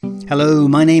Hello,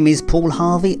 my name is Paul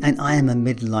Harvey and I am a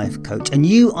midlife coach, and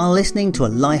you are listening to a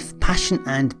life, passion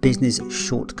and business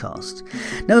shortcast.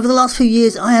 Now, over the last few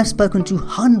years I have spoken to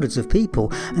hundreds of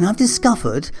people and I've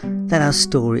discovered that our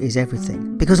story is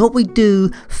everything, because what we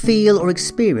do, feel or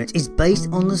experience is based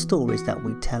on the stories that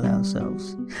we tell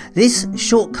ourselves. This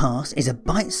shortcast is a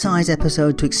bite-sized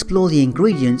episode to explore the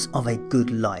ingredients of a good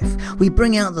life. We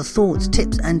bring out the thoughts,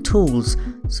 tips and tools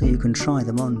so you can try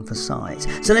them on for size.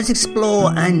 So let's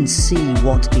explore and see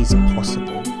what is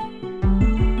possible.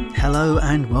 Hello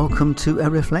and welcome to a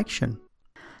reflection.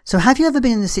 So have you ever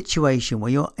been in a situation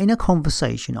where you're in a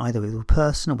conversation, either with a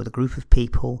person or with a group of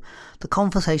people, the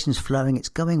conversation's flowing, it's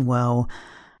going well,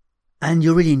 and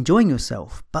you're really enjoying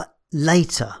yourself, but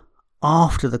later,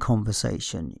 after the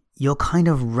conversation, you're kind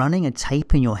of running a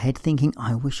tape in your head thinking,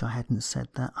 I wish I hadn't said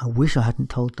that, I wish I hadn't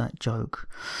told that joke,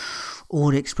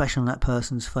 or the expression on that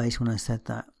person's face when I said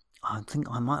that, I think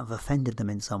I might have offended them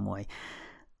in some way.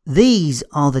 These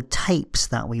are the tapes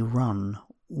that we run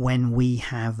when we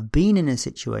have been in a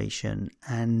situation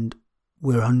and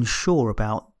we're unsure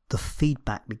about the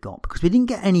feedback we got, because we didn't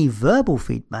get any verbal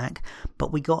feedback,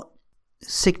 but we got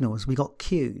signals, we got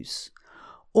cues,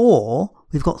 or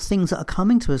we've got things that are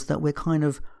coming to us that we're kind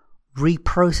of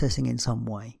reprocessing in some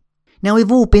way. Now,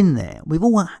 we've all been there. We've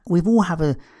all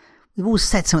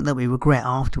said something that we regret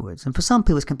afterwards, and for some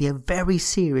people this can be a very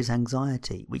serious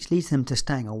anxiety, which leads them to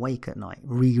staying awake at night,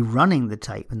 rerunning the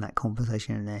tape and that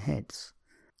conversation in their heads.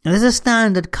 Now, there's a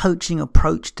standard coaching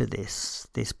approach to this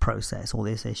process or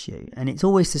this issue, and it's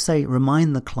always to say,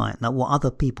 remind the client that what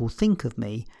other people think of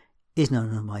me is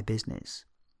none of my business.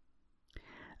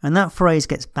 And that phrase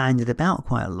gets bandied about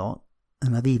quite a lot,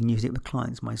 and I've even used it with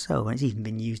clients myself, and it's even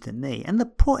been used in me. And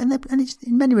it's,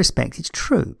 in many respects, it's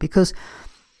true, because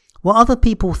what other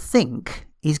people think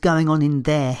is going on in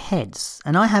their heads,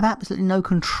 and I have absolutely no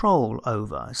control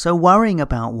over. So worrying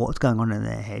about what's going on in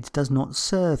their heads does not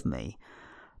serve me.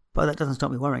 But that doesn't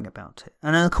stop me worrying about it.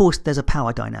 And of course, there's a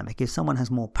power dynamic. If someone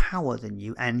has more power than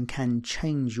you and can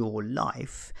change your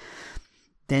life,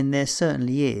 then there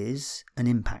certainly is an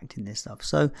impact in this stuff.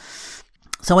 So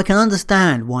I can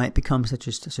understand why it becomes such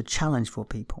a challenge for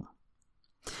people.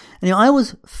 Anyway, I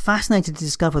was fascinated to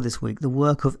discover this week the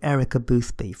work of Erica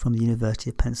Boothby from the University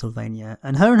of Pennsylvania.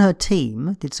 And her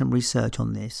team did some research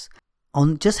on this,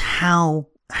 on just how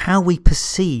we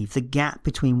perceive the gap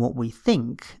between what we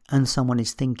think and someone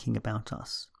is thinking about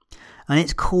us. And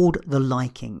it's called the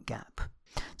liking gap.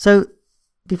 So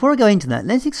before I go into that,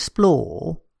 let's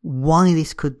explore why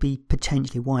this could be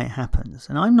potentially why it happens.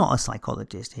 And I'm not a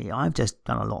psychologist here. I've just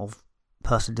done a lot of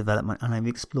personal development and I've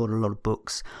explored a lot of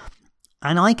books.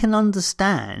 And I can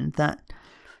understand that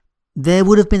there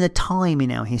would have been a time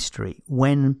in our history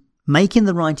when making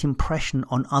the right impression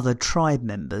on other tribe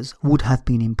members would have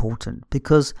been important,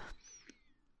 because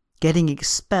getting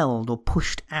expelled or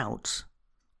pushed out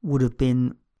would have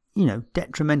been,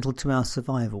 detrimental to our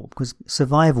survival, because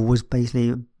survival was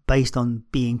basically based on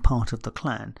being part of the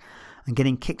clan, and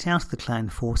getting kicked out of the clan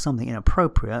for something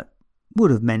inappropriate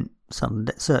would have meant some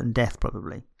certain death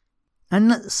probably.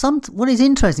 And what is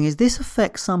interesting is this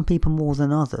affects some people more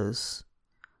than others.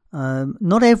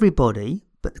 Not everybody,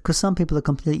 but because some people are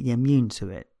completely immune to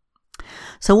it.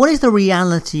 So what is the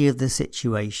reality of the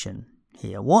situation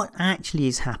here? What actually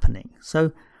is happening?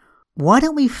 So why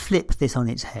don't we flip this on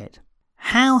its head?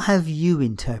 How have you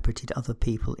interpreted other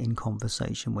people in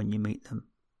conversation when you meet them?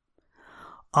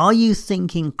 Are you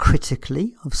thinking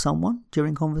critically of someone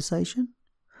during conversation?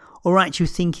 Or are you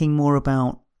thinking more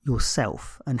about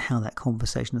yourself and how that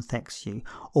conversation affects you,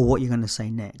 or what you're going to say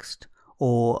next,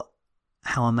 or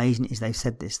how amazing it is they've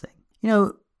said this thing?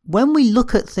 When we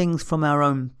look at things from our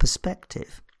own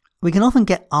perspective, we can often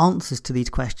get answers to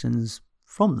these questions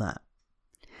from that.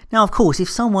 Now, of course, if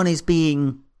someone is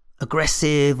being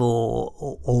aggressive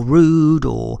or rude,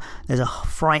 or there's a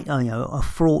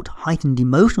fraught, heightened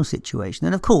emotional situation,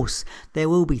 then of course there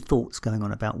will be thoughts going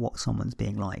on about what someone's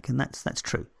being like, and that's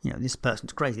true. This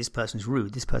person's crazy, this person's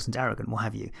rude, this person's arrogant, what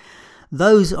have you.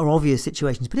 Those are obvious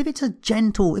situations. But if it's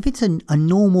a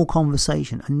normal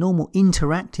conversation, a normal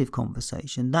interactive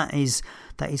conversation that is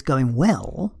going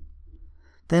well,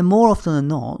 then more often than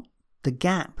not, the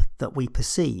gap that we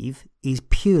perceive is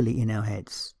purely in our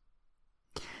heads.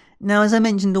 Now, as I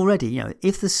mentioned already,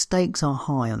 if the stakes are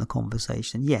high on the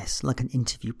conversation, yes, like an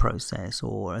interview process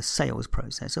or a sales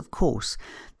process, of course,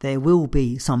 there will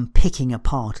be some picking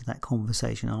apart of that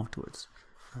conversation afterwards.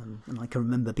 And I can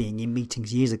remember being in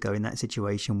meetings years ago in that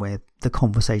situation where the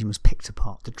conversation was picked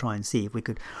apart to try and see if we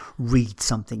could read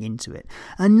something into it.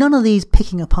 And none of these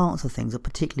picking apart of things are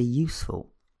particularly useful.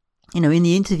 In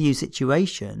the interview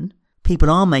situation, people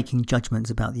are making judgments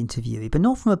about the interviewee, but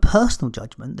not from a personal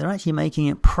judgment. They're actually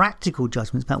making practical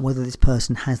judgments about whether this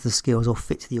person has the skills or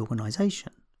fits the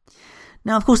organisation.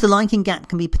 Now, of course, the liking gap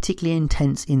can be particularly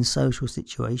intense in social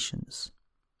situations.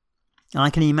 And I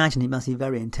can imagine it must be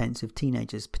very intense with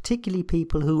teenagers, particularly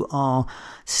people who are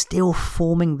still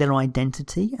forming their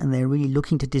identity and they're really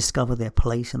looking to discover their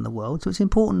place in the world. So it's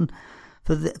important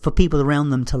for people around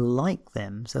them to like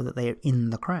them so that they are in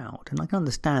the crowd. And I can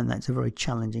understand that's a very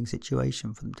challenging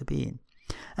situation for them to be in.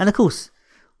 And of course,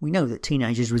 we know that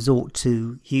teenagers resort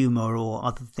to humour or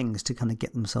other things to kind of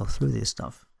get themselves through this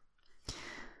stuff.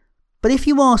 But if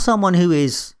you are someone who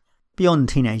is beyond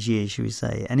teenage years, shall we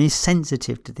say, and is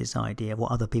sensitive to this idea of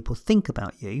what other people think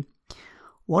about you,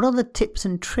 what are the tips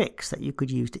and tricks that you could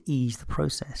use to ease the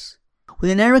process?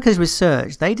 Within Erica's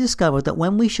research, they discovered that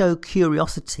when we show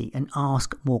curiosity and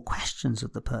ask more questions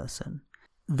of the person,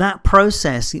 that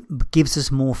process gives us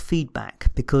more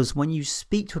feedback, because when you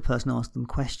speak to a person and ask them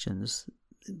questions,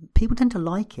 people tend to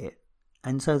like it,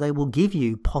 and so they will give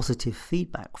you positive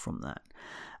feedback from that.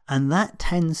 And that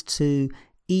tends to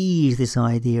ease this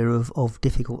idea of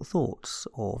difficult thoughts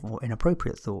or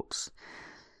inappropriate thoughts.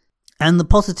 And the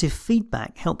positive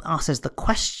feedback helped us as the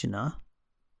questioner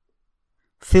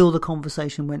feel the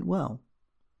conversation went well.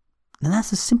 And that's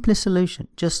the simplest solution.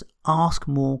 Just ask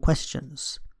more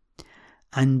questions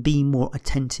and be more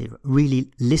attentive.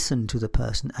 Really listen to the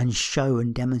person and show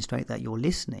and demonstrate that you're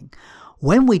listening.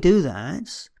 When we do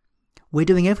that, we're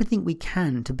doing everything we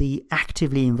can to be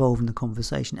actively involved in the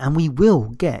conversation, and we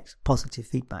will get positive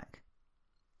feedback.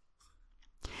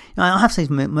 Now, I have to say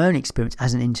from my own experience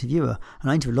as an interviewer, and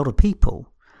I interview a lot of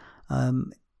people,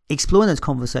 exploring those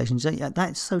conversations,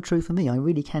 that's so true for me. I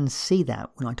really can see that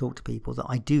when I talk to people, that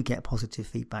I do get positive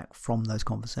feedback from those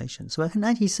conversations. So I can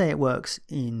actually say it works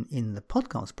in the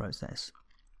podcast process.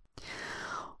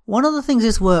 One of the things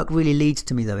this work really leads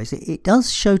to me, though, is it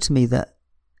does show to me that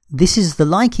this is the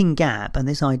liking gap, and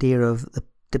this idea of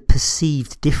the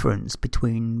perceived difference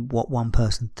between what one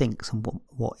person thinks and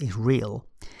what is real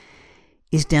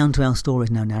is down to our stories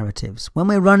and our narratives. When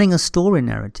we're running a story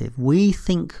narrative, we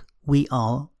think we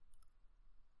are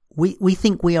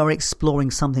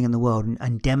exploring something in the world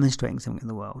and demonstrating something in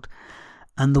the world.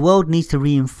 And the world needs to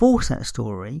reinforce that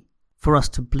story for us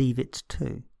to believe it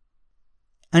too.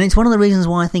 And it's one of the reasons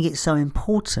why I think it's so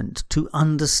important to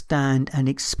understand and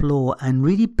explore and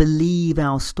really believe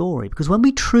our story. Because when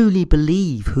we truly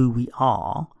believe who we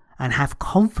are and have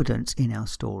confidence in our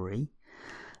story,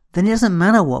 then it doesn't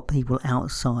matter what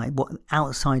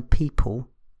outside people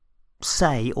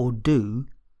say or do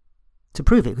to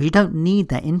prove it, because you don't need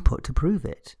that input to prove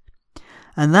it.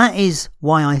 And that is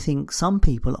why I think some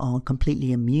people are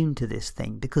completely immune to this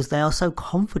thing, because they are so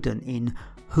confident in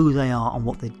who they are and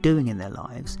what they're doing in their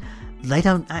lives, they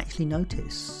don't actually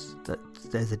notice that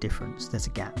there's a difference, there's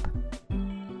a gap.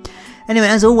 Anyway,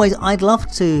 as always, I'd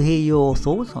love to hear your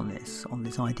thoughts on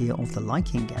this idea of the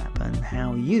liking gap and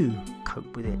how you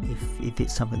cope with it if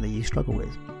it's something that you struggle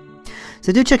with.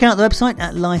 So do check out the website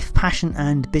at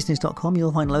lifepassionandbusiness.com.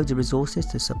 You'll find loads of resources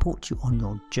to support you on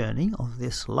your journey of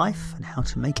this life and how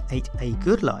to make it a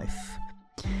good life.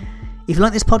 If you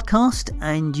like this podcast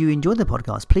and you enjoy the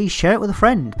podcast, please share it with a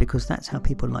friend, because that's how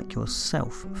people like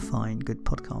yourself find good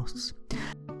podcasts.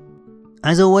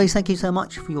 As always, thank you so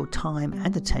much for your time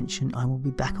and attention. I will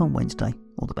be back on Wednesday.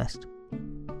 All the best.